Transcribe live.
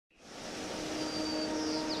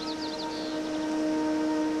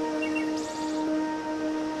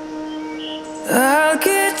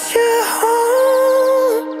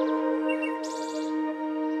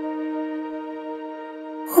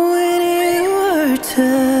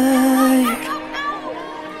tired.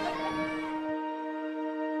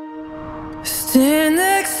 Stand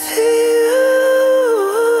next to you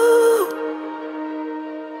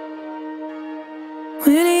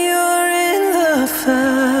when you're in the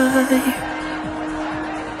fire.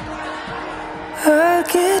 I'll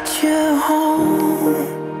get you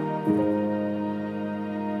home.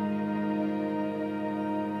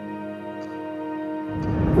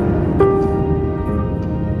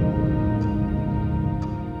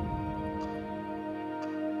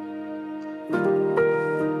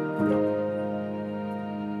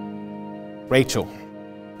 Rachel,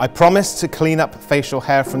 I promise to clean up facial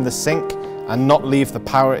hair from the sink and not leave the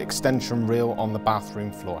power extension reel on the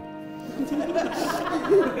bathroom floor.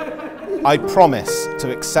 I promise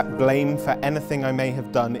to accept blame for anything I may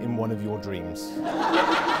have done in one of your dreams.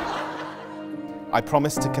 I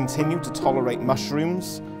promise to continue to tolerate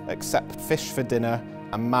mushrooms, accept fish for dinner,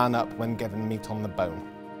 and man up when given meat on the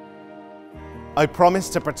bone. I promise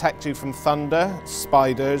to protect you from thunder,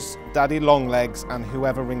 spiders, daddy longlegs, and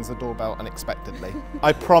whoever rings the doorbell unexpectedly.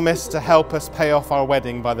 I promise to help us pay off our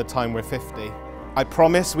wedding by the time we're 50. I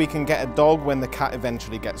promise we can get a dog when the cat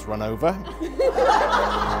eventually gets run over.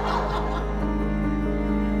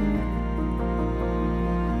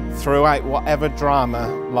 Throughout whatever drama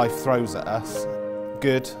life throws at us,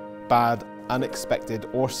 good, bad, unexpected,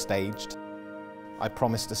 or staged, I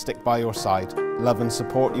promise to stick by your side, love and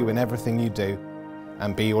support you in everything you do,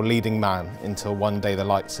 and be your leading man until one day the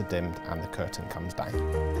lights are dimmed and the curtain comes down.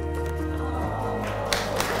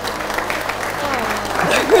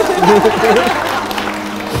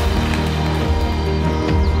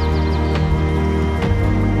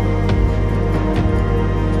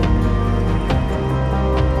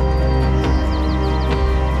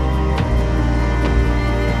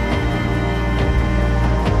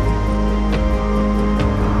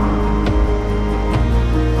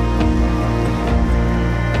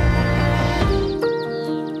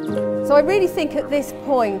 So I really think at this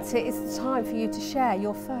point it is the time for you to share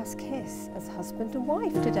your first kiss as husband and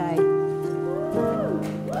wife today.